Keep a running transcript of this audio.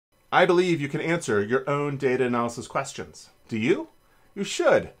I believe you can answer your own data analysis questions. Do you? You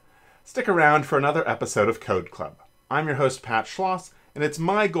should. Stick around for another episode of Code Club. I'm your host, Pat Schloss, and it's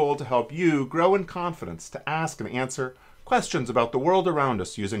my goal to help you grow in confidence to ask and answer questions about the world around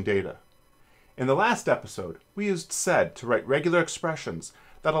us using data. In the last episode, we used sed to write regular expressions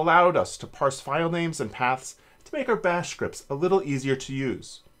that allowed us to parse file names and paths to make our bash scripts a little easier to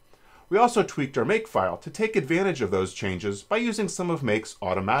use. We also tweaked our makefile to take advantage of those changes by using some of make's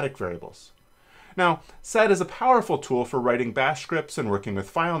automatic variables. Now, sed is a powerful tool for writing bash scripts and working with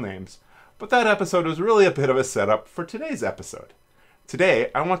file names, but that episode was really a bit of a setup for today's episode. Today,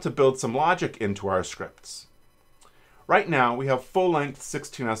 I want to build some logic into our scripts. Right now, we have full-length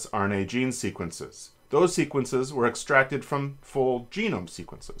 16S RNA gene sequences. Those sequences were extracted from full genome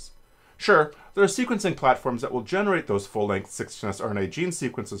sequences. Sure, there are sequencing platforms that will generate those full-length 16S RNA gene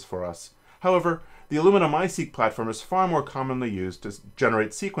sequences for us. However, the Illumina MiSeq platform is far more commonly used to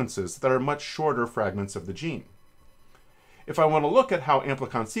generate sequences that are much shorter fragments of the gene. If I want to look at how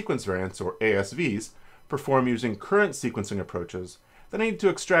amplicon sequence variants, or ASVs, perform using current sequencing approaches, then I need to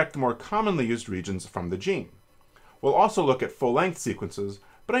extract the more commonly used regions from the gene. We'll also look at full-length sequences,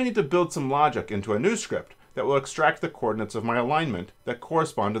 but I need to build some logic into a new script that will extract the coordinates of my alignment that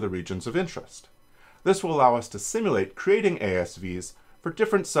correspond to the regions of interest. This will allow us to simulate creating ASVs for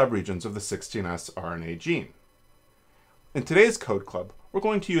different subregions of the 16S RNA gene. In today's Code Club, we're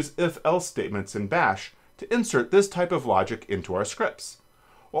going to use if-else statements in Bash to insert this type of logic into our scripts.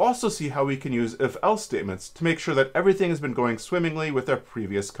 We'll also see how we can use if-else statements to make sure that everything has been going swimmingly with our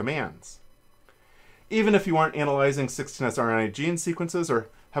previous commands. Even if you aren't analyzing 16S RNA gene sequences, or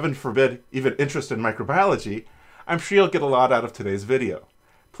heaven forbid, even interested in microbiology, I'm sure you'll get a lot out of today's video.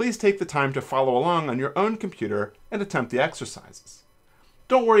 Please take the time to follow along on your own computer and attempt the exercises.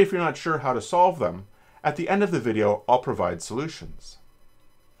 Don't worry if you're not sure how to solve them. At the end of the video, I'll provide solutions.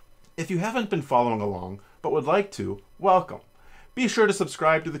 If you haven't been following along, but would like to, welcome. Be sure to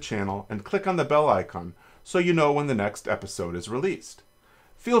subscribe to the channel and click on the bell icon so you know when the next episode is released.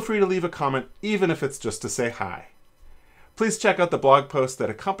 Feel free to leave a comment, even if it's just to say hi. Please check out the blog post that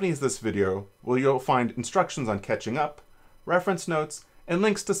accompanies this video, where you'll find instructions on catching up, reference notes, and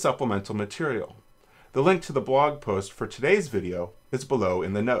links to supplemental material. The link to the blog post for today's video is below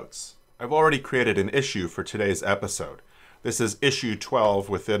in the notes. I've already created an issue for today's episode. This is issue 12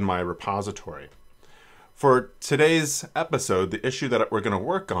 within my repository. For today's episode, the issue that we're going to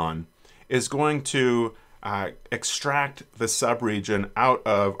work on is going to extract the subregion out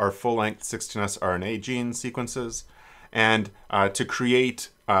of our full-length 16S RNA gene sequences and to create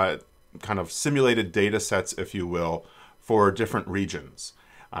kind of simulated data sets, if you will, for different regions.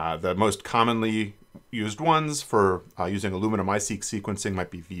 The most commonly used ones for using Illumina MiSeq sequencing might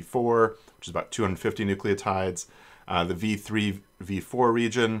be V4, which is about 250 nucleotides, the V3, V4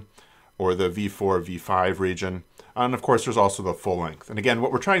 region, or the V4, V5 region. And of course, there's also the full length. And again,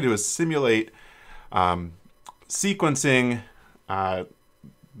 what we're trying to do is simulate sequencing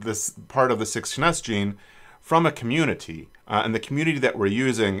this part of the 16S gene from a community. And the community that we're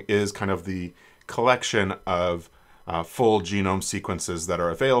using is kind of the collection of full genome sequences that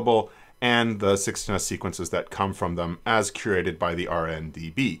are available and the 16S sequences that come from them as curated by the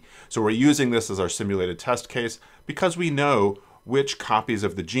RNDB. So we're using this as our simulated test case because we know which copies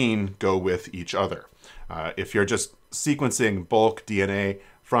of the gene go with each other. If you're just sequencing bulk DNA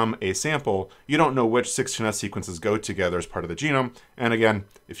from a sample, you don't know which 16S sequences go together as part of the genome. And again,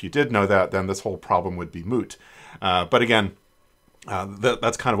 if you did know that, then this whole problem would be moot. But again,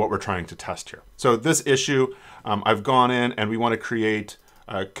 that's kind of what we're trying to test here. So this issue, I've gone in and we want to create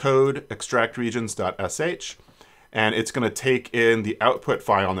code extractregions.sh, and it's going to take in the output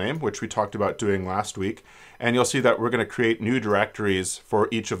file name, which we talked about doing last week. And you'll see that we're going to create new directories for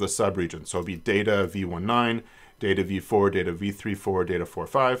each of the subregions. So it'll be data v19, data v4, data v34, data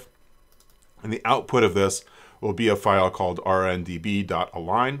 45. And the output of this will be a file called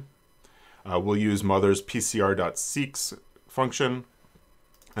rndb.align. We'll use mother's pcr.seeks function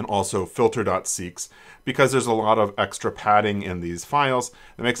and also filter.seeks because there's a lot of extra padding in these files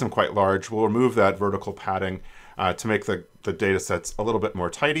that makes them quite large. We'll remove that vertical padding to make the data sets a little bit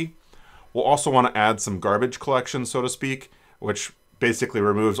more tidy. We'll also want to add some garbage collection, so to speak, which basically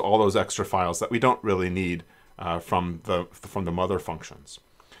removes all those extra files that we don't really need from the mother functions.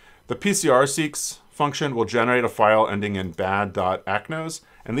 The pcr-seeks function will generate a file ending in bad.acnos,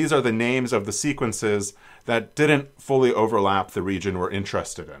 and these are the names of the sequences that didn't fully overlap the region we're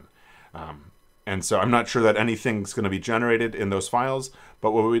interested in. And so I'm not sure that anything's going to be generated in those files,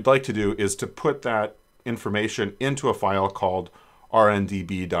 but what we'd like to do is to put that information into a file called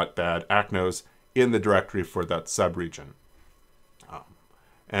rndb.badacnos in the directory for that subregion.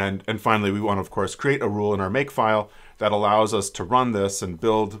 And finally, we want to, of course, create a rule in our make file that allows us to run this and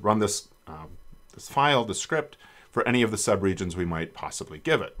run this, this file, the script, for any of the subregions we might possibly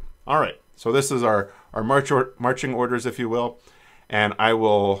give it. All right, so this is our marching orders, if you will. And I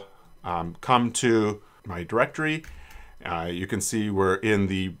will come to my directory. You can see we're in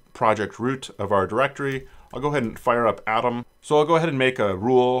the project root of our directory. I'll go ahead and fire up Atom. So I'll go ahead and make a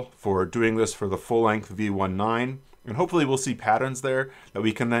rule for doing this for the full-length v19. And hopefully we'll see patterns there that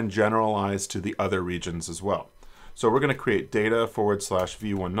we can then generalize to the other regions as well. So we're going to create data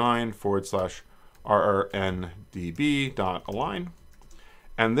 /v19 / rRNDB.align.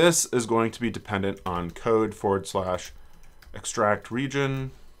 And this is going to be dependent on code / extract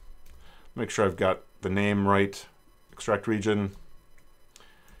region. Make sure I've got the name right. Extract region. I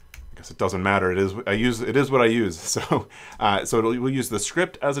guess it doesn't matter. It is what I use. So we'll use the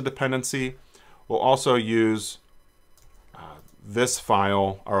script as a dependency. We'll also use this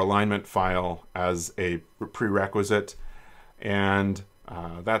file, our alignment file, as a prerequisite, and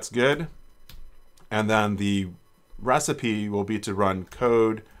that's good. And then the recipe will be to run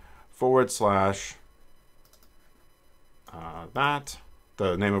code / that,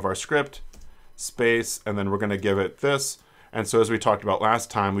 the name of our script, space, and then we're going to give it this. And so as we talked about last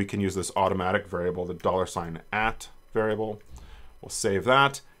time, we can use this automatic variable, the $@ variable. We'll save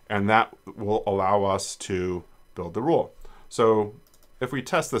that, and that will allow us to build the rule. So if we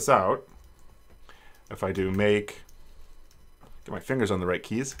test this out, if I do make, get my fingers on the right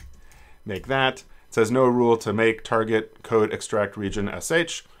keys, make that, it says no rule to make target code extract region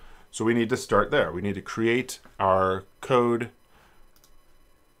sh. So we need to start there. We need to create our code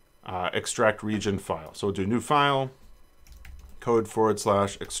extract region file. So we'll do new file, code /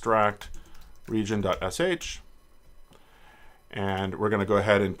 extract region.sh. And we're going to go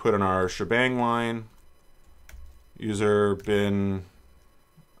ahead and put in our shebang line, user bin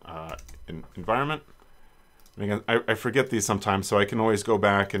environment. And again, I forget these sometimes, so I can always go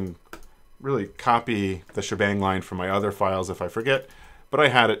back and really copy the shebang line from my other files if I forget, but I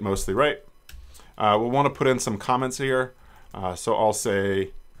had it mostly right. We'll want to put in some comments here. So I'll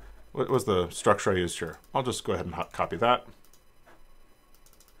say, what was the structure I used here? I'll just go ahead and copy that.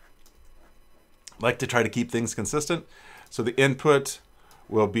 Like to try to keep things consistent. So the input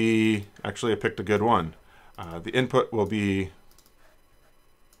will be, actually I picked a good one. The input will be,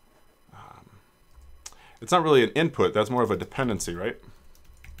 it's not really an input, that's more of a dependency, right?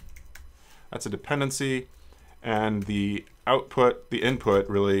 That's a dependency, and the output, the input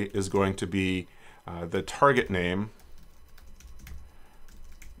really is going to be the target name,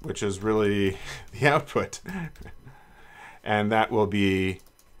 which is really the output. And that will be,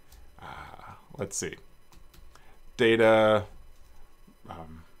 let's see, data,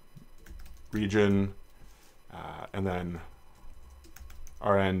 region, and then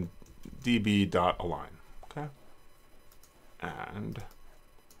rndb.align. Okay, and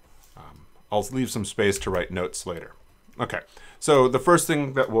I'll leave some space to write notes later. Okay, so the first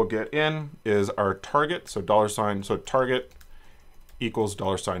thing that we'll get in is our target. So $, so target equals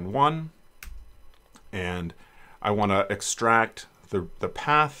 $1, and I want to extract the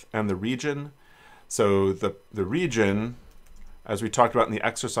path and the region. So the region, as we talked about in the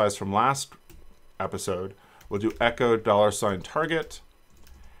exercise from last episode, we'll do echo $target,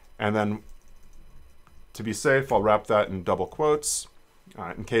 and then to be safe, I'll wrap that in double quotes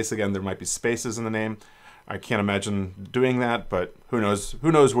in case, again, there might be spaces in the name. I can't imagine doing that, but who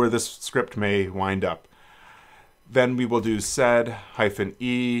knows where this script may wind up. Then we will do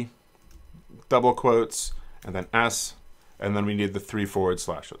sed-e, double quotes, and then s, and then we need the 3 forward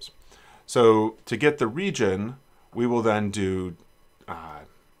slashes. So to get the region, we will then do $\/\.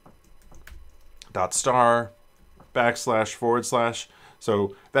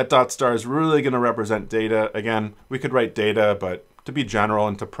 So that $* is really going to represent data. Again, we could write data, but to be general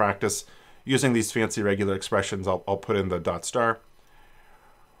and to practice using these fancy regular expressions, I'll put in the $.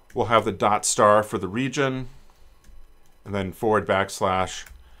 We'll have the $* for the region, and then //,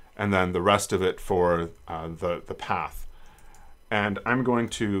 and then the rest of it for the path. And I'm going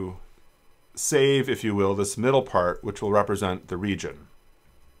to save, if you will, this middle part, which will represent the region.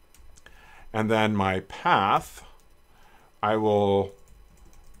 And then my path, I will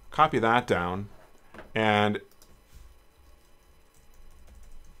copy that down, and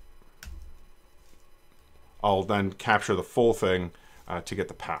I'll then capture the full thing to get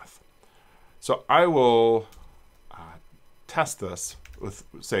the path. So I will test this with,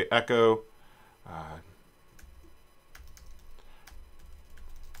 say, echo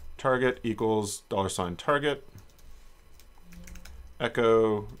target equals $target,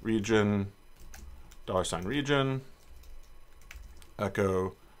 echo region $region,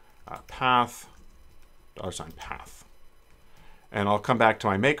 echo path, $path. And I'll come back to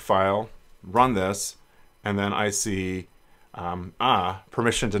my make file, run this, and then I see,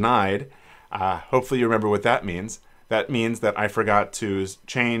 permission denied. Hopefully you remember what that means. That means that I forgot to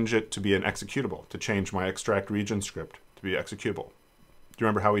change it to be an executable, to change my extract region script to be executable. Do you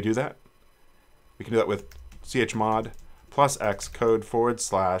remember how we do that? We can do that with chmod +x code /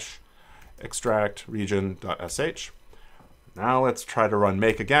 extract region.sh. Now let's try to run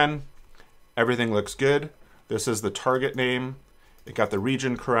make again. Everything looks good. This is the target name. It got the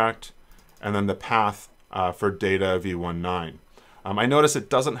region correct, and then the path for data v19. I notice it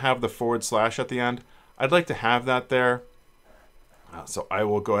doesn't have the / at the end. I'd like to have that there. So I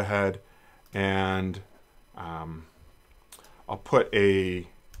will go ahead and I'll put a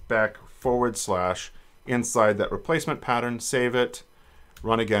back / inside that replacement pattern, save it,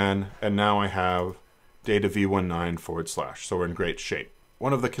 run again, and now I have data v19 /. So we're in great shape.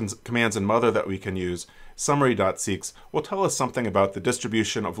 One of the commands in Mother that we can use, summary.seeks, will tell us something about the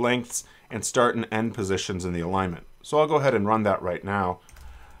distribution of lengths and start and end positions in the alignment. So I'll go ahead and run that right now.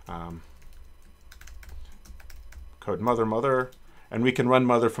 Code mother, and we can run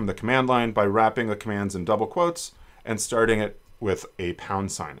mother from the command line by wrapping the commands in double quotes and starting it with a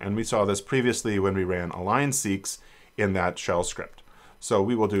 £. And we saw this previously when we ran align seeks in that shell script. So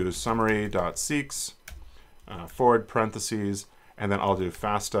we will do summary.seeks, forward parentheses, and then I'll do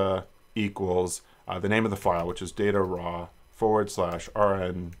fasta equals the name of the file, which is data raw /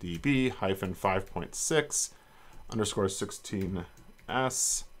 rndb -5.6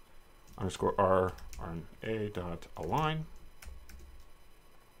 _16s rRNA.align.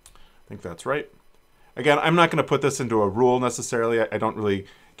 I think that's right. Again, I'm not going to put this into a rule necessarily. I don't really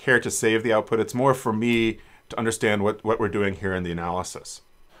care to save the output. It's more for me to understand what we're doing here in the analysis.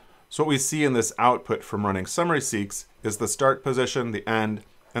 So what we see in this output from running summary seeks is the start position, the end,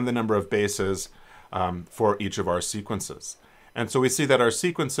 and the number of bases for each of our sequences. And so we see that our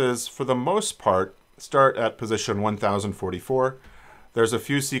sequences, for the most part, start at position 1044. There's a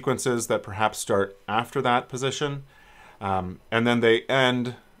few sequences that perhaps start after that position, and then they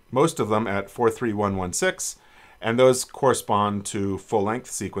end, most of them, at 43116, and those correspond to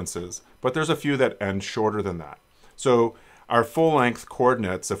full-length sequences, but there's a few that end shorter than that. So our full-length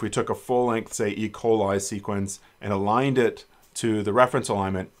coordinates, if we took a full-length, say, E. coli sequence and aligned it to the reference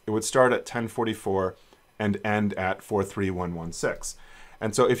alignment, it would start at 1044 and end at 43116.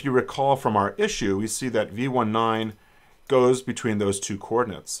 And so if you recall from our issue, we see that v19 goes between those two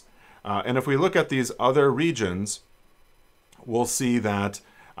coordinates. And if we look at these other regions, we'll see that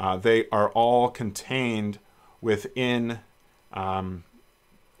they are all contained within the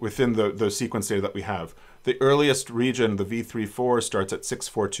sequence data that we have. The earliest region, the v34, starts at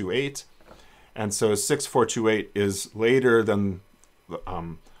 6428, and so 6428 is later than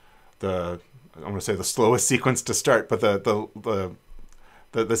I'm going to say the slowest sequence to start, but the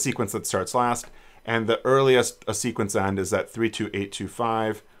sequence that starts last. And the earliest a sequence end is at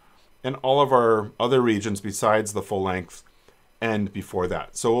 32825, and all of our other regions besides the full length end before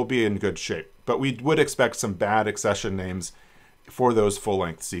that. So we'll be in good shape. But we would expect some bad accession names for those full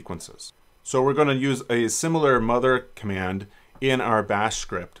length sequences. So we're going to use a similar mother command in our bash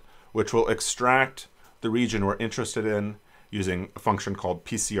script, which will extract the region we're interested in using a function called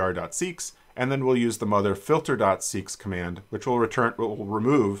pcr.seeks, and then we'll use the mother filter.seeks command, which will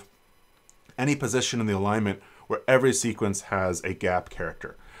remove any position in the alignment where every sequence has a gap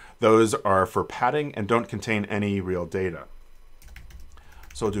character. Those are for padding and don't contain any real data.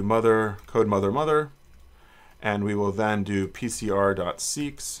 So we'll do mother, code mother, and we will then do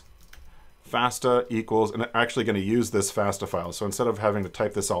pcr.seeks fasta equals, and I'm actually going to use this fasta file. So instead of having to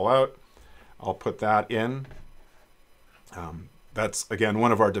type this all out, I'll put that in. That's, again,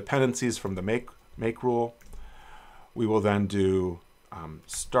 one of our dependencies from the make rule. We will then do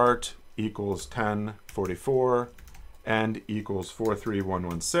start equals 1044, end equals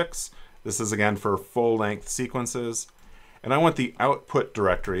 43116. This is, again, for full-length sequences. And I want the output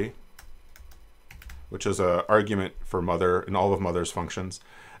directory, which is an argument for mother in all of mother's functions,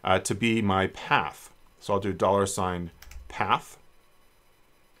 to be my path. So I'll do $path.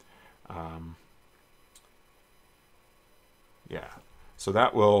 Yeah, so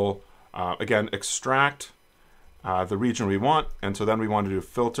that will, again, extract the region we want. And so then we want to do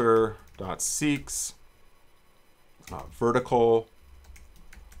filter.seeks vertical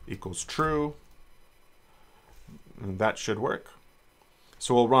equals true. And that should work.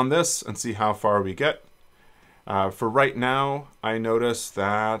 So we'll run this and see how far we get. For right now, I notice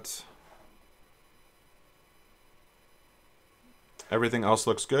that everything else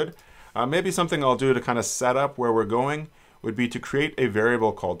looks good. Maybe something I'll do to kind of set up where we're going. would be to create a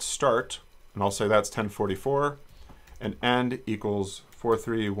variable called start, and I'll say that's 1044, and end equals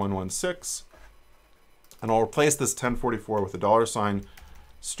 43116, and I'll replace this 1044 with a $sign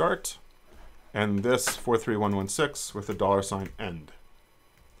start, and this 43116 with a $end.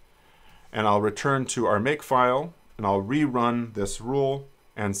 And I'll return to our make file, and I'll rerun this rule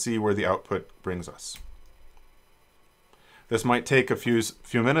and see where the output brings us. This might take a few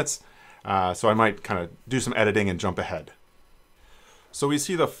minutes, so I might kind of do some editing and jump ahead. So we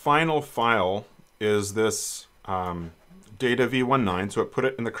see the final file is this data v19, so it put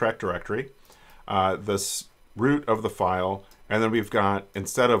it in the correct directory, this root of the file, and then we've got,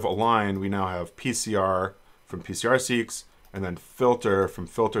 instead of align, we now have PCR from PCR-seqs, and then filter from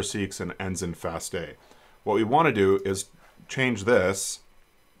filter-seqs, and ends in FASTA. What we want to do is change this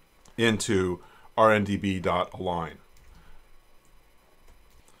into rndb.align.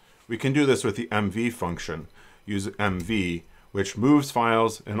 We can do this with the mv function. Use mv, which moves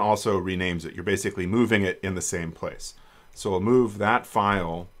files and also renames it. You're basically moving it in the same place. So we'll move that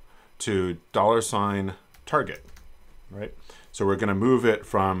file to $target, right? So we're going to move it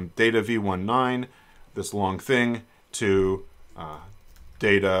from data v19, this long thing, to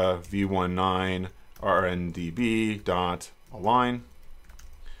data v19 rndb.align,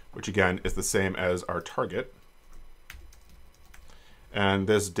 which again is the same as our target. And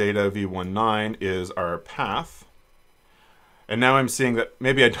this data v19 is our path. And now I'm seeing that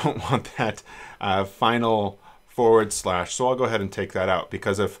maybe I don't want that final /, so I'll go ahead and take that out,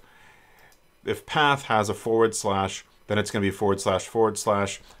 because if path has a /, then it's going to be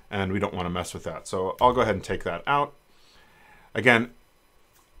 //, and we don't want to mess with that. So I'll go ahead and take that out. Again,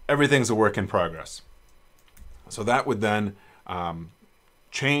 everything's a work in progress. So that would then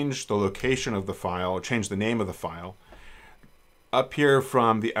change the location of the file, change the name of the file. Up here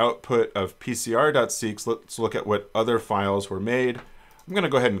from the output of pcr.seqs, let's look at what other files were made. I'm going to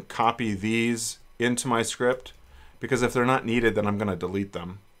go ahead and copy these into my script, because if they're not needed, then I'm going to delete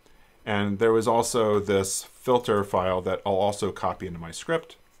them. And there was also this filter file that I'll also copy into my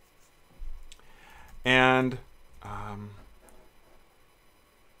script. And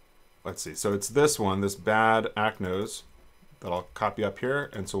let's see, so it's this one, this bad acnos, that I'll copy up here.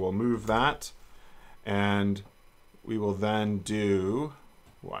 And so we'll move that, and we will then do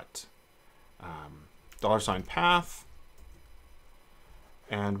what? $path,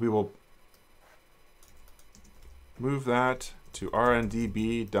 and we will move that to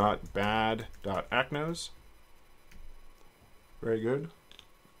rndb.bad.acnos. Very good.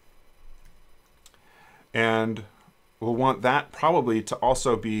 And we'll want that probably to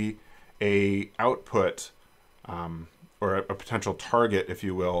also be a output or a potential target, if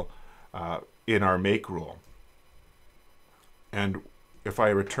you will, in our make rule. And if I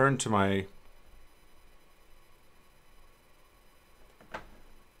return to my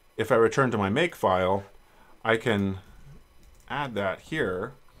make file, I can add that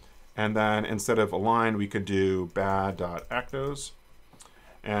here, and then instead of align, we could do bad.acnos.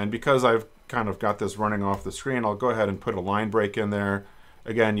 And because I've kind of got this running off the screen, I'll go ahead and put a line break in there,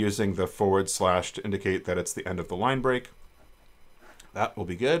 again using the / to indicate that it's the end of the line break. That will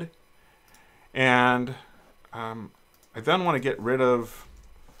be good. And I then want to get rid of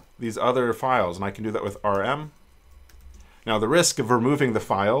these other files, and I can do that with rm. Now, the risk of removing the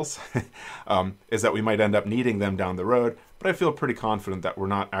files is that we might end up needing them down the road, but I feel pretty confident that we're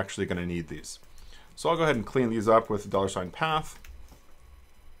not actually going to need these. So I'll go ahead and clean these up with $path.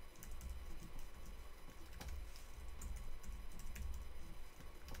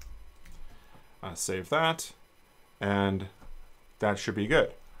 Save that, and that should be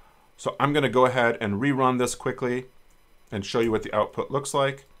good. So I'm going to go ahead and rerun this quickly and show you what the output looks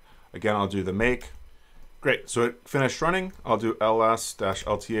like. Again, I'll do the make. Great, so it finished running. I'll do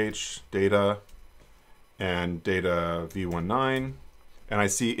ls-lth data and data v19. And I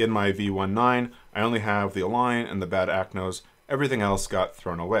see in my v19, I only have the align and the bad acnos. Everything else got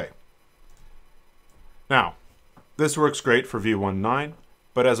thrown away. Now, this works great for v19,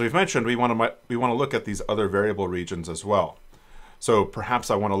 but as we've mentioned, we want to look at these other variable regions as well. So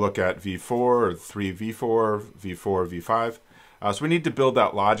perhaps I want to look at v4 or 3v4, v4, v5. So we need to build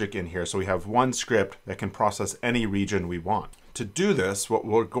that logic in here so we have one script that can process any region we want. To do this, what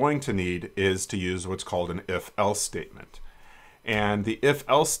we're going to need is to use what's called an if-else statement. And the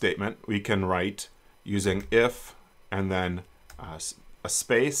if-else statement we can write using if and then a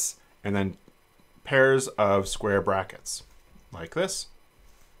space and then pairs of square brackets like this.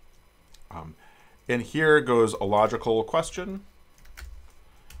 In here goes a logical question.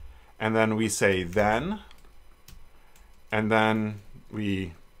 And then we say then, and then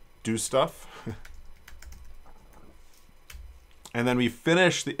we do stuff. And then we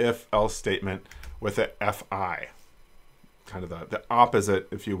finish the if-else statement with a fi, kind of the opposite,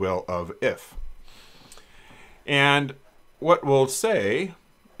 if you will, of if. And what we'll say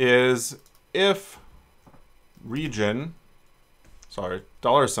is if region,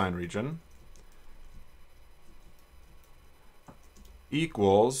 $region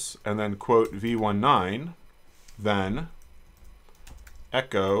equals, and then quote v19, then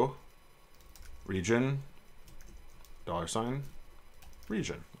echo region, $region,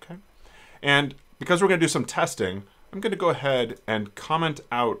 okay? And because we're going to do some testing, I'm going to go ahead and comment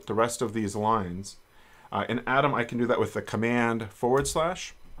out the rest of these lines. In Atom, I can do that with the command /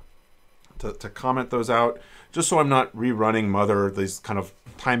 to comment those out, just so I'm not rerunning mother, these kind of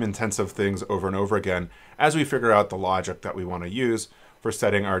time-intensive things over and over again as we figure out the logic that we want to use for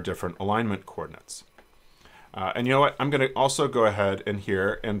setting our different alignment coordinates. And you know what? I'm going to also go ahead in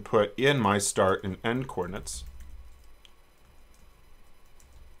here and put in my start and end coordinates.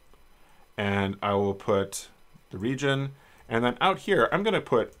 And I will put the region. And then out here, I'm going to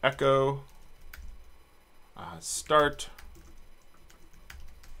put echo start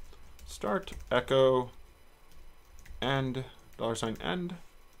echo end $end.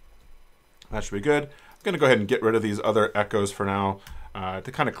 That should be good. I'm going to go ahead and get rid of these other echoes for now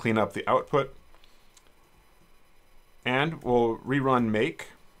to kind of clean up the output. And we'll rerun make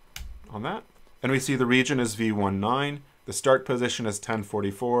on that. And we see the region is v19, the start position is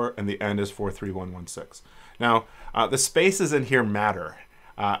 1044, and the end is 43116. Now, the spaces in here matter.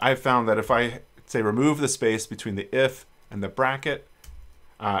 I've found that if I say remove the space between the if and the bracket,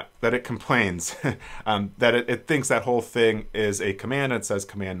 that it complains, that it thinks that whole thing is a command and it says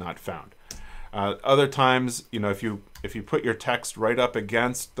command not found. Other times, you know, if you put your text right up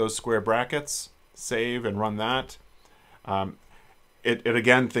against those square brackets, save and run that, it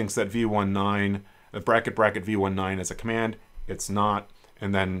again thinks that v19, the bracket v19 is a command. It's not,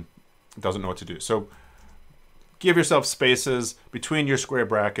 and then it doesn't know what to do. So give yourself spaces between your square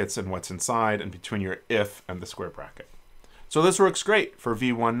brackets and what's inside, and between your if and the square bracket. So this works great for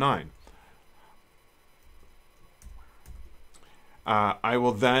v19. I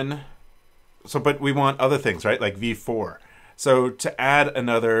will then, but we want other things, right? Like v4. So to add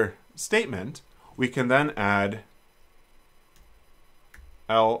another statement, we can then add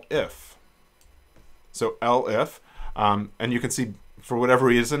elif. So elif, and you can see for whatever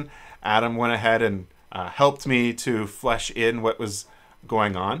reason, Adam went ahead and helped me to flesh in what was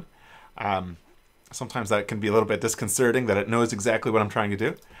going on. Sometimes that can be a little bit disconcerting that it knows exactly what I'm trying to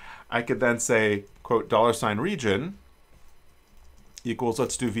do. I could then say, quote, $region equals,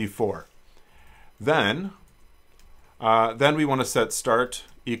 let's do v4. Then we want to set start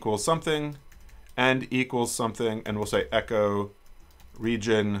equals something, end equals something, and we'll say echo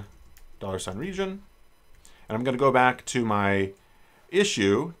region, $region. And I'm going to go back to my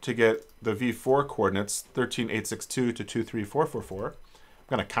issue to get the v4 coordinates, 13862 to 23444. I'm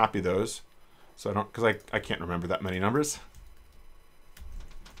going to copy those. So I don't, because I can't remember that many numbers.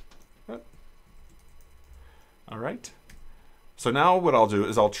 All right. So now what I'll do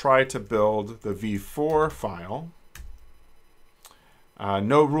is I'll try to build the v4 file.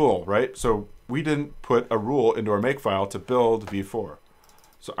 No rule, right? So we didn't put a rule into our makefile to build v4.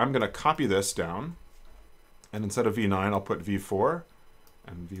 So I'm going to copy this down. And instead of v9, I'll put v4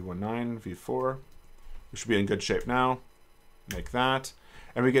 and v19, v4. We should be in good shape now. Make that.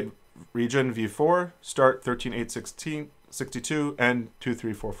 And we get region v4, start 13862, and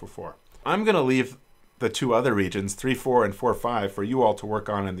 23444. I'm going to leave the two other regions, 3.4 and 4.5, for you all to work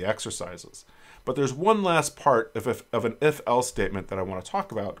on in the exercises. But there's one last part of an if-else statement that I want to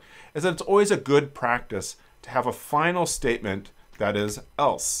talk about, is that it's always a good practice to have a final statement that is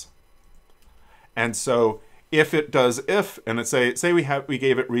else. And so if it does if, and it say we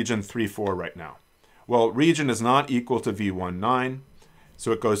gave it region 3.4 right now. Well, region is not equal to v19,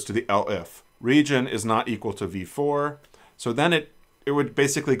 so it goes to the elif. Region is not equal to v4, so then it would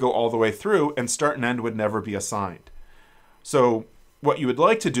basically go all the way through, and start and end would never be assigned. So what you would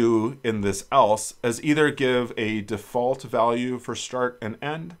like to do in this else is either give a default value for start and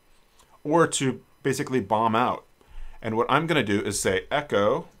end, or to basically bomb out. And what I'm going to do is say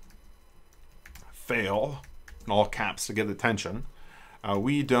echo fail, in all caps to get attention.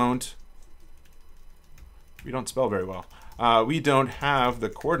 We don't spell very well. We don't have the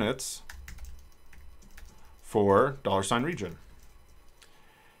coordinates for $region.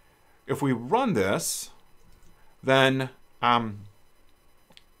 If we run this, then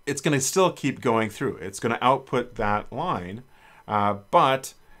it's going to still keep going through. It's going to output that line,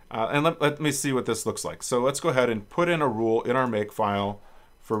 and let me see what this looks like. So let's go ahead and put in a rule in our makefile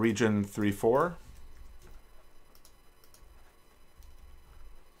for region 3.4.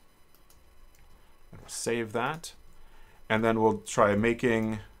 save that. And then we'll try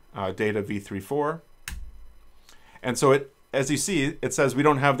making data v34. And so it, as you see, it says we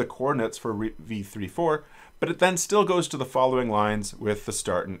don't have the coordinates for v34, but it then still goes to the following lines with the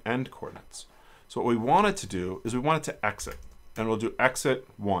start and end coordinates. So what we want it to do is we want it to exit, and we'll do exit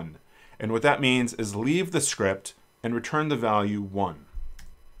 1. And what that means is leave the script and return the value 1.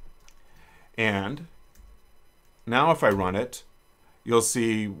 And now if I run it, you'll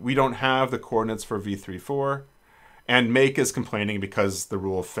see we don't have the coordinates for v34, and make is complaining because the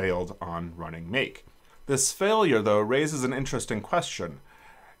rule failed on running make. This failure, though, raises an interesting question.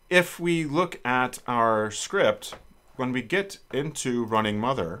 If we look at our script, when we get into running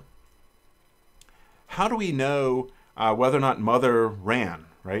mother, how do we know whether or not mother ran,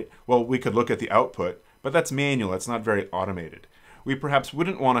 right? Well, we could look at the output, but that's manual. It's not very automated. We perhaps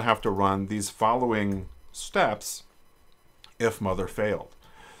wouldn't want to have to run these following steps if mother failed.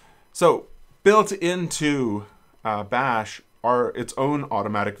 So built into Bash are its own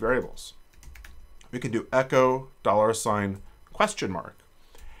automatic variables. We can do echo $?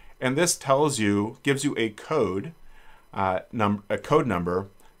 And this tells you, gives you a code number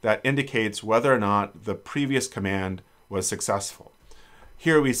that indicates whether or not the previous command was successful.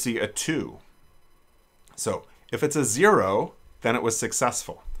 Here we see a 2. So if it's a 0, then it was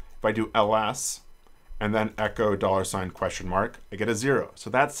successful. If I do ls and then echo $? I get a 0. So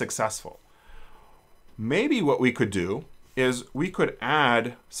that's successful. Maybe what we could do is we could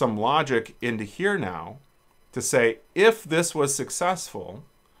add some logic into here now to say if this was successful,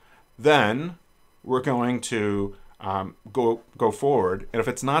 then we're going to go forward. And if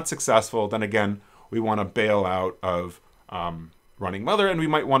it's not successful, then again, we want to bail out of running mother, and we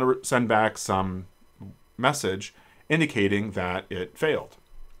might want to send back some message indicating that it failed.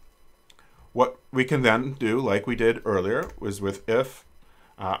 What we can then do, like we did earlier, was with if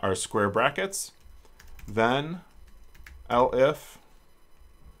our square brackets, then elif,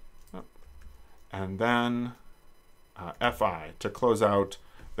 and then fi to close out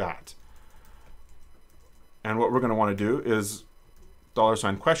that. And what we're going to want to do is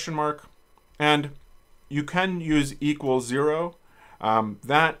 $? And you can use =0.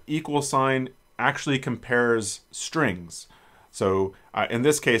 That equal sign actually compares strings. So in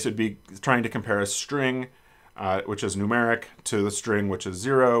this case, it'd be trying to compare a string, which is numeric, to the string, which is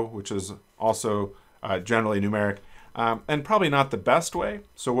 0, which is also generally numeric, and probably not the best way.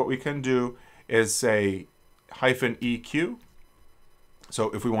 So what we can do is say -eq. So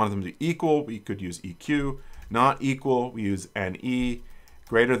if we wanted them to equal, we could use eq. Not equal, we use ne.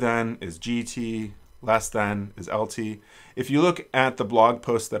 Greater than is gt. Less than is lt. If you look at the blog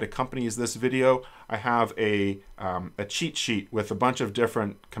post that accompanies this video, I have a cheat sheet with a bunch of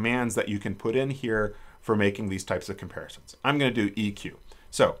different commands that you can put in here for making these types of comparisons. I'm going to do eq.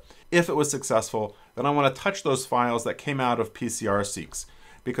 So if it was successful, then I want to touch those files that came out of PCR-seqs,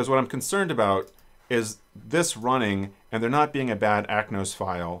 because what I'm concerned about is this running and there not being a bad acnos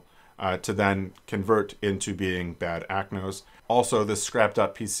file to then convert into being bad acnos. Also, this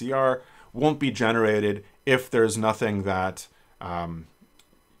scrap.pcr won't be generated if there's nothing that, for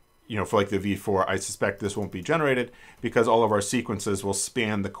like the v4, I suspect this won't be generated because all of our sequences will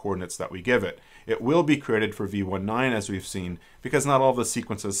span the coordinates that we give it. It will be created for v19, as we've seen, because not all the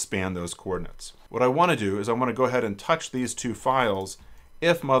sequences span those coordinates. What I want to do is I want to go ahead and touch these two files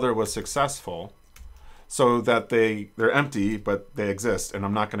if mother was successful, so that they're empty, but they exist, and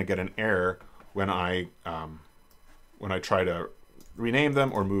I'm not going to get an error when I try to rename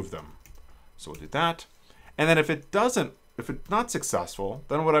them or move them. So we'll do that. And then if it's not successful,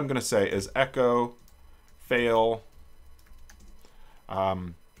 then what I'm going to say is echo fail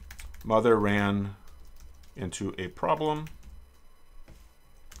mother ran into a problem.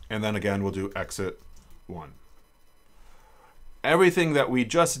 And then again, we'll do exit 1. Everything that we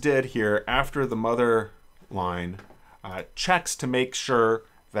just did here after the mother line checks to make sure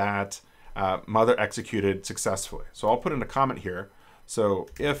that mother executed successfully. So I'll put in a comment here. So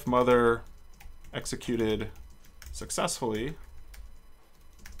if mother executed successfully,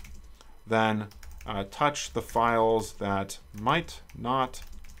 then touch the files that might not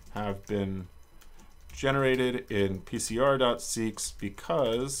have been generated in pcr.seqs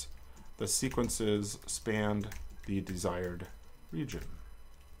because the sequences spanned the desired region.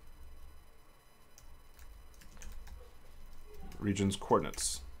 Region's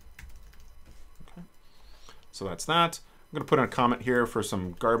coordinates. Okay. So that's that. I'm going to put in a comment here for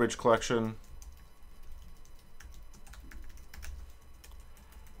some garbage collection.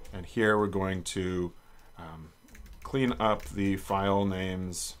 And here we're going to clean up the file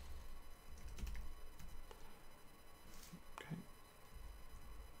names. Okay.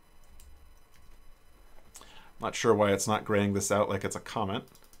 Not sure why it's not graying this out like it's a comment.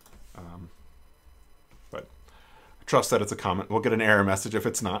 But I trust that it's a comment. We'll get an error message if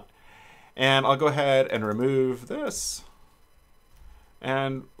it's not. And I'll go ahead and remove this.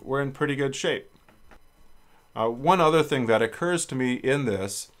 And we're in pretty good shape. One other thing that occurs to me in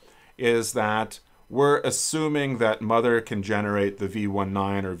this is that we're assuming that mother can generate the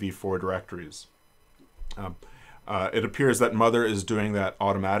v19 or v4 directories. It appears that mother is doing that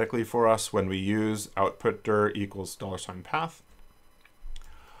automatically for us when we use output dir equals $path.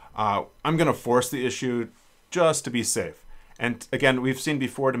 I'm going to force the issue just to be safe. And again, we've seen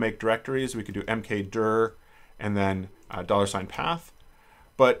before to make directories, we could do mkdir and then $path.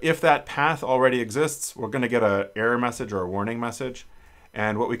 But if that path already exists, we're going to get an error message or a warning message.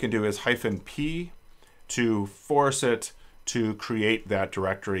 And what we can do is -p to force it to create that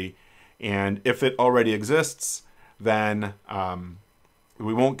directory. And if it already exists, then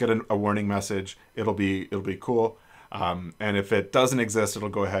we won't get a warning message. It'll be cool. And if it doesn't exist, it'll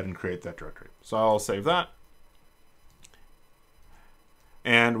go ahead and create that directory. So I'll save that.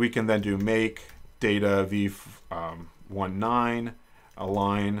 And we can then do make data v19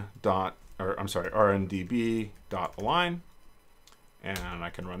 align dot, or I'm sorry, rndb dot align, and I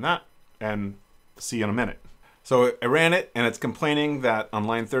can run that and see in a minute. So I ran it and it's complaining that on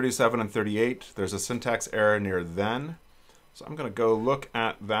line 37 and 38 there's a syntax error near then. So I'm going to go look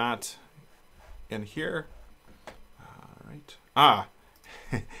at that in here. All right.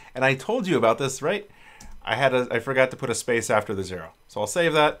 And I told you about this, right? I forgot to put a space after the 0. So I'll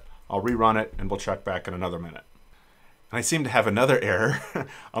save that, I'll rerun it, and we'll check back in another minute. And I seem to have another error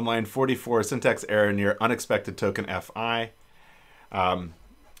on line 44, syntax error near unexpected token fi. I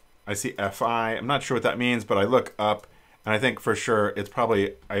see fi. I'm not sure what that means, but I look up, and I think for sure it's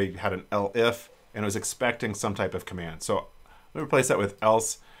probably I had an elif, and I was expecting some type of command. So let me replace that with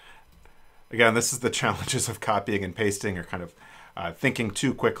else. Again, this is the challenges of copying and pasting, or kind of thinking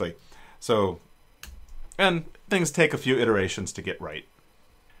too quickly. So, and things take a few iterations to get right.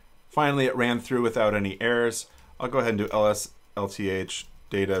 Finally, it ran through without any errors. I'll go ahead and do ls-lth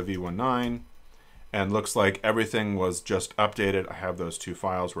data v19, and looks like everything was just updated. I have those two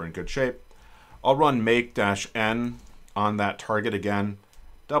files, we're in good shape. I'll run make-n on that target again,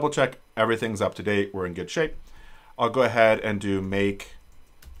 double check everything's up to date, we're in good shape. I'll go ahead and do make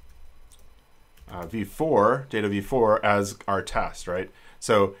v4, data v4 as our test, right?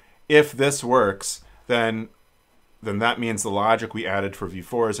 So if this works, then that means the logic we added for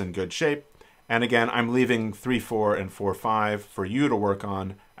v4 is in good shape. And again, I'm leaving 3.4 and 4.5 for you to work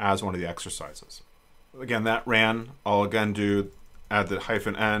on as one of the exercises. Again, that ran. I'll again add the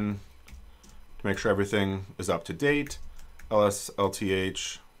 -n to make sure everything is up to date.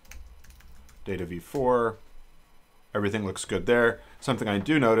 ls-lth data v4. Everything looks good there. Something I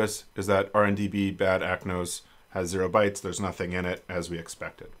do notice is that rndb bad acnos has 0 bytes. There's nothing in it as we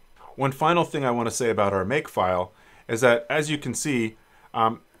expected. One final thing I want to say about our make file is that, as you can see,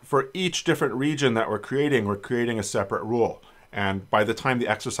 for each different region that we're creating a separate rule. And by the time the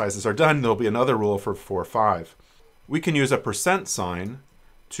exercises are done, there'll be another rule for 4.5. We can use a %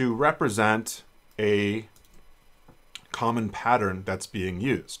 to represent a common pattern that's being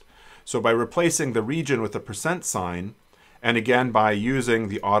used. So by replacing the region with a %, and again by using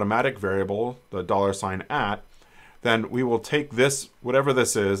the automatic variable, the $@, then we will take this, whatever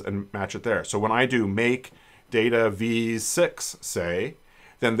this is, and match it there. So when I do make data v6, say,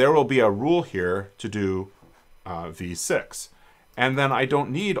 then there will be a rule here to do v6. And then I don't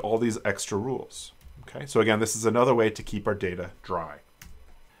need all these extra rules. Okay, so again, this is another way to keep our data dry.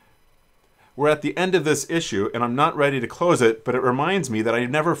 We're at the end of this issue, and I'm not ready to close it, but it reminds me that I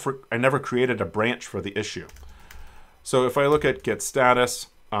never created a branch for the issue. So if I look at git status,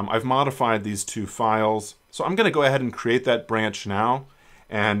 I've modified these two files. So I'm going to go ahead and create that branch now,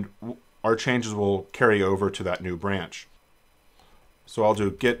 and our changes will carry over to that new branch. So I'll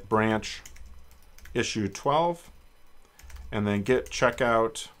do git branch issue 12, and then git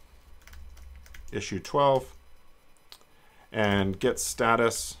checkout issue 12, and git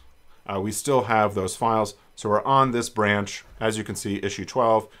status. We still have those files, so we're on this branch, as you can see, issue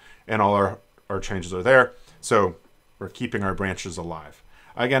 12, and all our changes are there. So we're keeping our branches alive.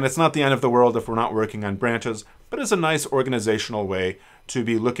 Again, it's not the end of the world if we're not working on branches, but it's a nice organizational way to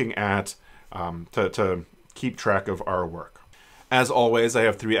be looking at, to keep track of our work. As always, I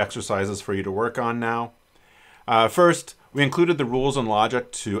have 3 exercises for you to work on now. First, we included the rules and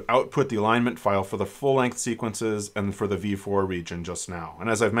logic to output the alignment file for the full-length sequences and for the v4 region just now. And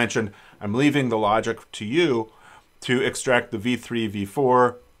as I've mentioned, I'm leaving the logic to you to extract the v3,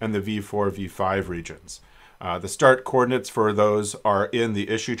 v4, and the v4, v5 regions. The start coordinates for those are in the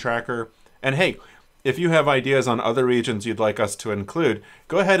issue tracker. And hey, If you have ideas on other regions you'd like us to include,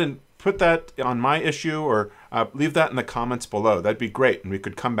 go ahead and put that on my issue or leave that in the comments below. That'd be great, and we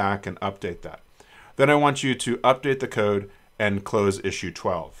could come back and update that. Then I want you to update the code and close issue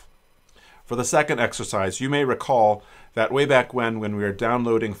 12. For the second exercise, you may recall that way back when we were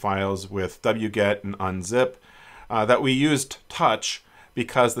downloading files with wget and unzip, that we used touch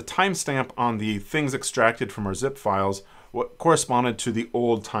because the timestamp on the things extracted from our zip files corresponded to the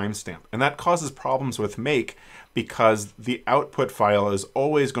old timestamp. And that causes problems with make because the output file is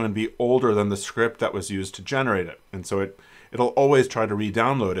always going to be older than the script that was used to generate it. And so it'll always try to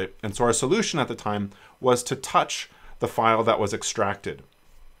re-download it. And so our solution at the time was to touch the file that was extracted.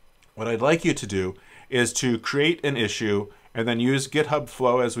 What I'd like you to do is to create an issue and then use GitHub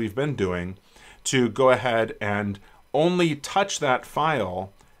Flow, as we've been doing, to go ahead and only touch that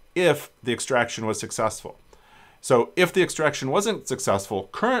file if the extraction was successful. So if the extraction wasn't successful,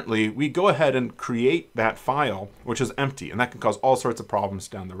 currently we go ahead and create that file, which is empty, and that can cause all sorts of problems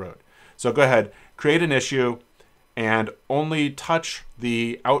down the road. So go ahead, create an issue, and only touch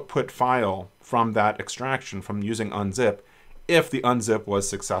the output file from that extraction from using unzip if the unzip was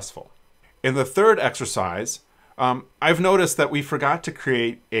successful. In the third exercise, I've noticed that we forgot to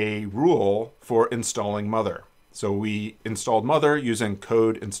create a rule for installing mother. So we installed mother using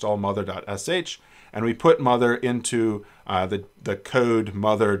code install mother.sh, and we put mother into the code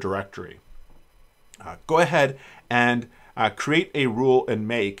mother directory. Go ahead and create a rule in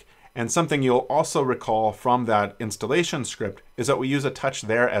make, and something you'll also recall from that installation script is that we use a touch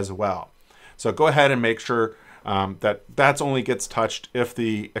there as well. So go ahead and make sure that only gets touched if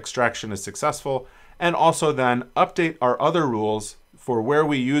the extraction is successful, and also then update our other rules for where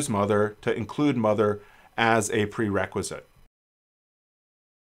we use mother to include mother as a prerequisite.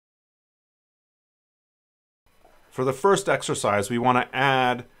 For the first exercise, we want to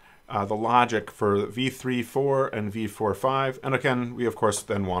add the logic for v3.4 and v4.5, and again, we of course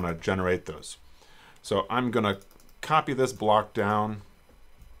then want to generate those. So I'm going to copy this block down,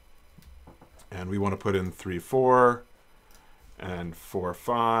 and we want to put in 3.4 and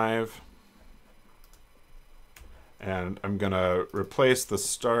 4.5, and I'm going to replace the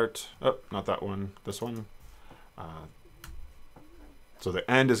start, oh, not that one, this one. So the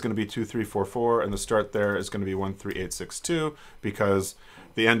end is going to be 2344, and the start there is going to be 13862, because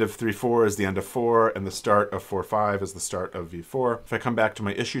the end of 3.4 is the end of 4, and the start of 4.5 is the start of v4. If I come back to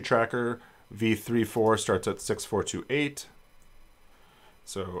my issue tracker, v3.4 starts at 6428.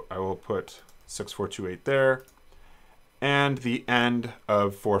 So I will put 6428 there. And the end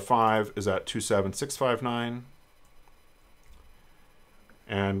of 4.5 is at 27659.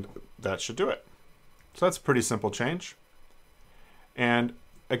 And that should do it. So that's a pretty simple change. And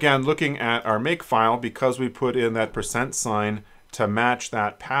again, looking at our make file, because we put in that % to match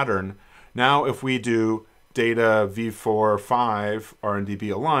that pattern, now if we do data v4.5 rndb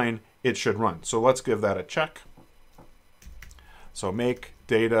align, it should run. So let's give that a check. So make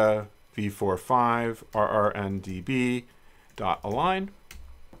data v4.5 rRNDB dot align.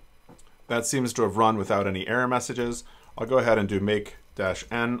 That seems to have run without any error messages. I'll go ahead and do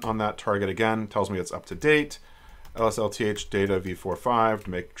make-n on that target again. Tells me it's up to date. lslth data v4.5 to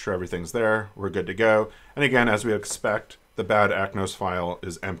make sure everything's there. We're good to go. And again, as we expect, the bad acnos file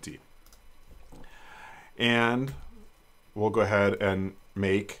is empty. And we'll go ahead and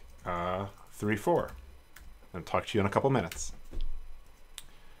make 3.4 and talk to you in a couple minutes.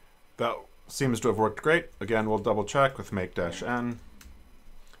 That seems to have worked great. Again, we'll double check with make-n.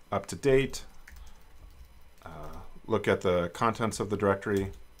 Up to date. Look at the contents of the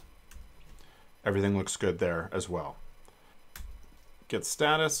directory. Everything looks good there as well. Get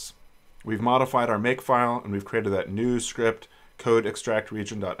status. We've modified our make file, and we've created that new script, code extract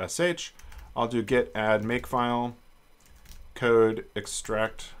region.sh. I'll do git add makefile, code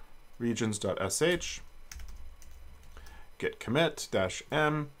extract regions.sh, git commit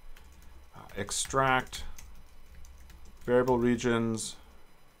 -m, extract variable regions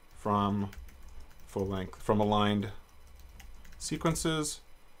from full length, from aligned sequences,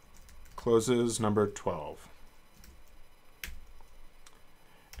 closes number 12.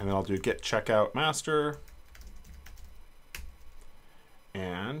 And then I'll do git checkout master,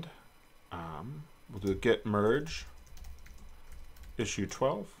 and we'll do git merge issue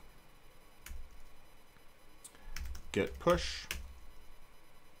 12, git push,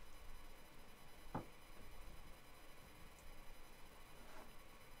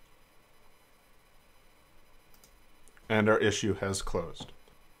 and our issue has closed.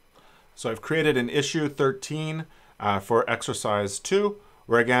 So I've created an issue 13 for exercise 2,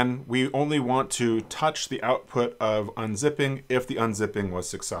 where again, we only want to touch the output of unzipping if the unzipping was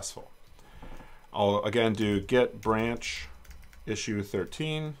successful. I'll again do git branch issue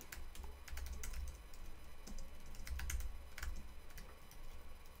 13.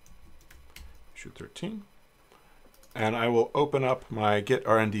 Issue 13. And I will open up my git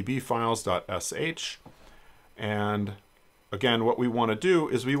rndb files.sh. And again, what we want to do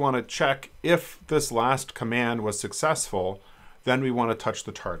is we want to check if this last command was successful, then we want to touch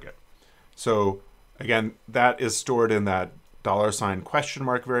the target. So again, that is stored in that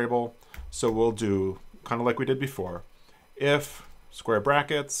 $? variable. So we'll do kind of like we did before. If square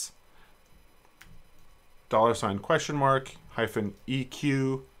brackets, $?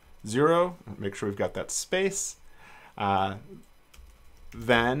 -EQ0, make sure we've got that space,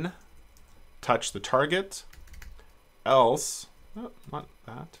 then touch the target, else, oh, not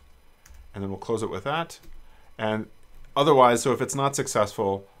that, and then we'll close it with that. And otherwise, so if it's not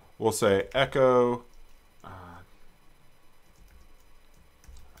successful, we'll say echo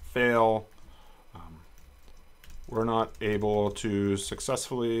fail. We're not able to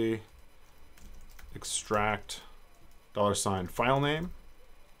successfully extract $file name.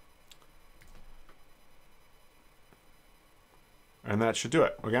 And that should do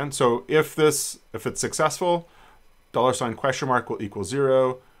it. Again, so if it's successful, $? will equal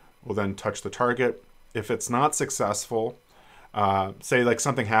 0. We'll then touch the target. If it's not successful, say like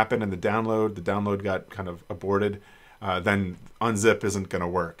something happened in the download got kind of aborted, then unzip isn't going to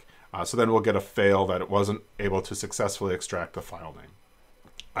work. So then we'll get a fail that it wasn't able to successfully extract the file name.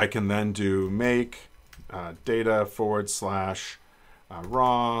 I can then do make data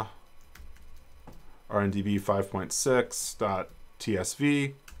 /raw rndb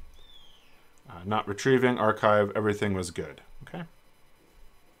 5.6.tsv. Not retrieving, archive, everything was good. Okay.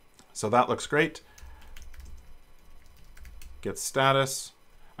 So that looks great. Get status.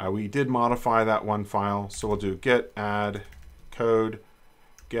 We did modify that one file, so we'll do git add code,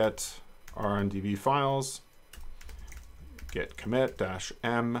 get rndb files, git commit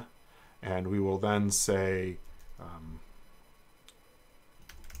 -m, and we will then say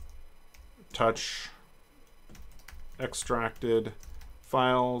touch extracted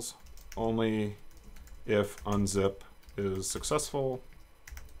files only if unzip is successful,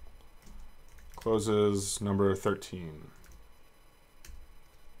 closes number 13.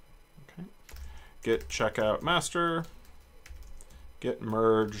 Okay. Git checkout master, git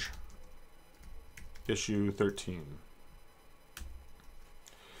merge issue 13.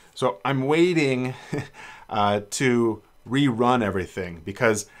 So I'm waiting to rerun everything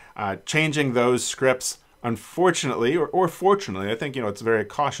because changing those scripts, unfortunately, or fortunately, I think it's very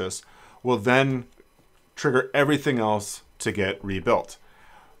cautious, will then trigger everything else to get rebuilt.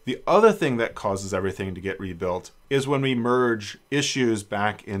 The other thing that causes everything to get rebuilt is when we merge issues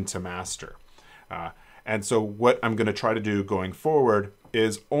back into master. And so what I'm going to try to do going forward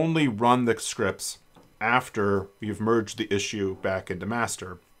is only run the scripts after we've merged the issue back into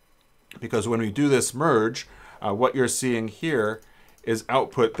master. Because when we do this merge, what you're seeing here is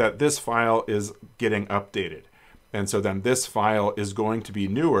output that this file is getting updated. And so then this file is going to be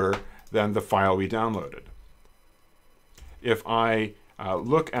newer than the file we downloaded. If I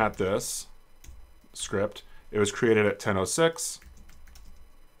look at this script, it was created at 10:06.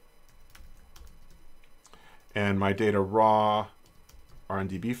 And my data raw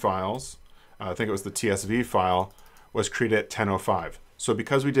rndb files, I think it was the TSV file, was created at 10:05. So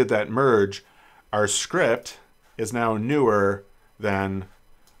because we did that merge, our script is now newer than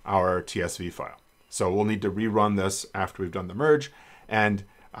our TSV file. So we'll need to rerun this after we've done the merge. And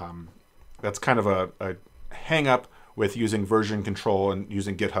that's kind of a hang up with using version control and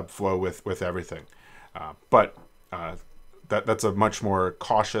using GitHub Flow with everything. But that's a much more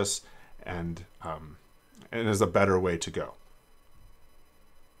cautious and is a better way to go.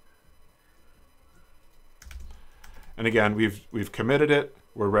 And again, we've committed it.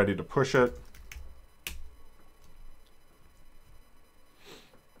 We're ready to push it.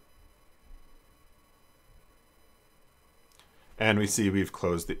 And we see we've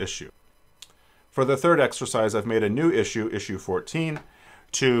closed the issue. For the third exercise, I've made a new issue, issue 14,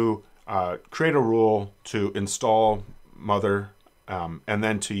 to create a rule to install mother and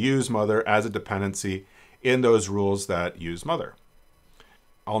then to use mother as a dependency in those rules that use mother.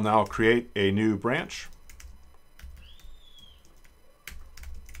 I'll now create a new branch.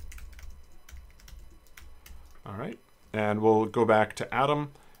 All right, and we'll go back to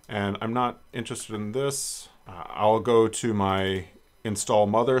Atom, and I'm not interested in this. I'll go to my install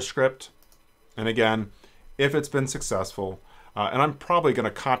mother script, and again, if it's been successful, and I'm probably going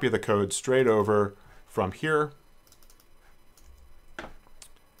to copy the code straight over from here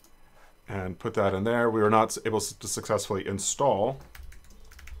and put that in there. We were not able to successfully install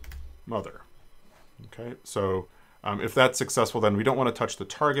mother. Okay, so if that's successful, then we don't want to touch the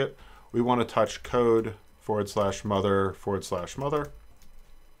target. We want to touch code/mother/mother.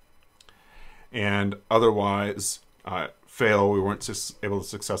 And otherwise, fail, we weren't able to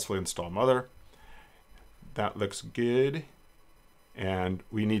successfully install mother. That looks good. And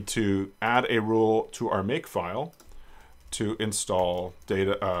we need to add a rule to our make file to install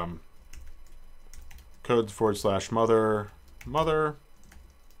data code/mother/mother.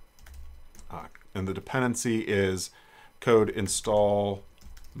 And the dependency is code install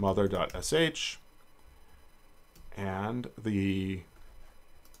mother.sh. And the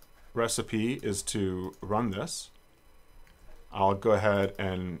recipe is to run this. I'll go ahead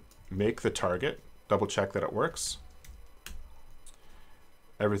and make the target, double check that it works.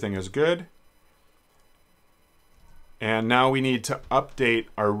 Everything is good. And now we need to update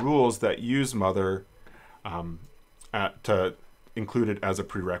our rules that use mother to include it as a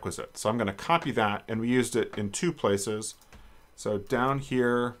prerequisite. So I'm going to copy that, and we used it in two places. So down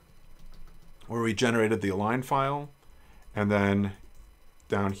here where we generated the align file, and then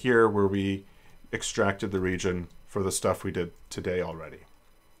down here where we extracted the region for the stuff we did today already.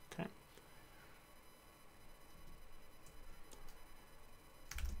 Okay.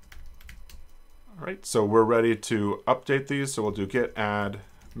 All right, so we're ready to update these. So we'll do git add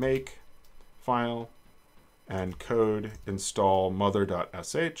make file and code install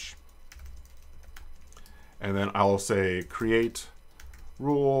mother.sh. And then I'll say create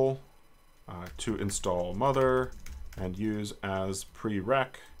rule to install mother and use as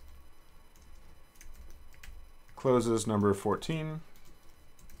prereq closes number 14.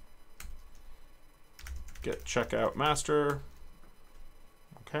 Get checkout master.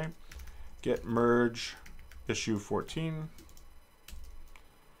 Okay. Get merge issue 14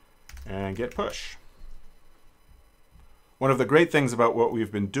 and get push. One of the great things about what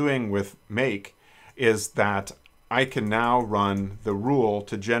we've been doing with make is that I can now run the rule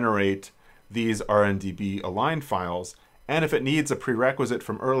to generate these RNDB align files, and if it needs a prerequisite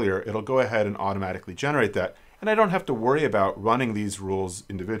from earlier, it'll go ahead and automatically generate that, and I don't have to worry about running these rules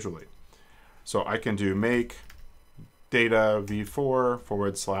individually. So I can do make data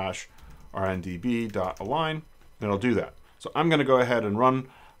v4/RNDB.align, and it'll do that. So I'm going to go ahead and run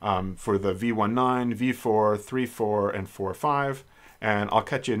for the v19, v4, 3.4, and 4.5, and I'll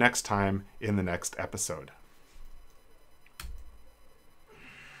catch you next time in the next episode.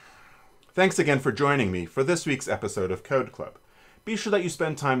 Thanks again for joining me for this week's episode of Code Club. Be sure that you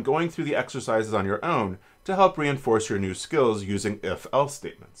spend time going through the exercises on your own to help reinforce your new skills using if-else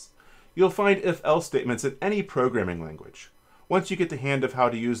statements. You'll find if-else statements in any programming language. Once you get the hang of how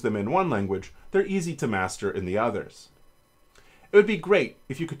to use them in one language, they're easy to master in the others. It would be great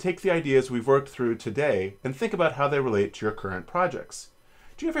if you could take the ideas we've worked through today and think about how they relate to your current projects.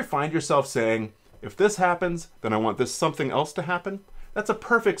 Do you ever find yourself saying, if this happens, then I want this something else to happen? That's a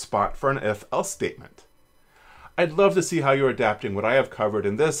perfect spot for an if-else statement. I'd love to see how you're adapting what I have covered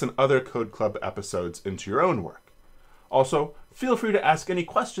in this and other Code Club episodes into your own work. Also, feel free to ask any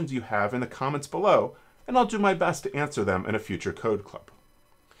questions you have in the comments below, and I'll do my best to answer them in a future Code Club.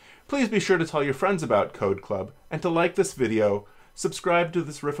 Please be sure to tell your friends about Code Club and to like this video, subscribe to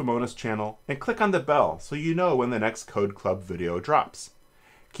this Riffomonas channel, and click on the bell so you know when the next Code Club video drops.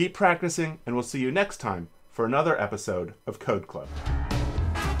 Keep practicing, and we'll see you next time for another episode of Code Club.